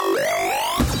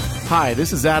Hi,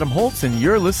 this is Adam Holtz, and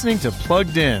you're listening to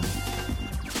Plugged In.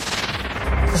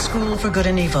 The School for Good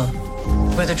and Evil,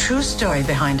 where the true story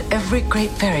behind every great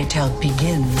fairy tale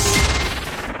begins.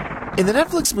 In the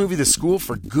Netflix movie The School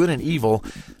for Good and Evil,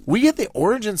 we get the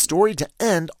origin story to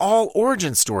end all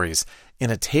origin stories in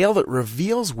a tale that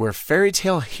reveals where fairy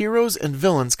tale heroes and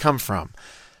villains come from.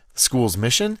 The school's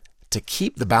mission? To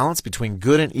keep the balance between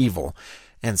good and evil.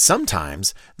 And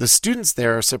sometimes the students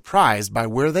there are surprised by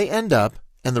where they end up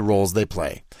and the roles they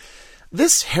play.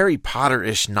 This Harry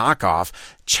Potter-ish knockoff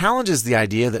challenges the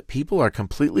idea that people are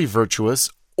completely virtuous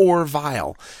or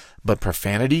vile. But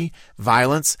profanity,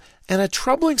 violence, and a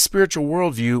troubling spiritual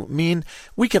worldview mean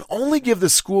we can only give The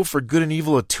School for Good and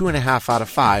Evil a 2.5 out of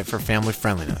 5 for family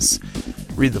friendliness.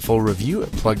 Read the full review at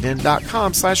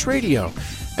pluggedin.com/radio.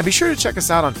 And be sure to check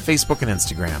us out on Facebook and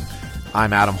Instagram.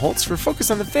 I'm Adam Holtz for Focus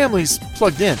on the Family's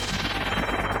Plugged In.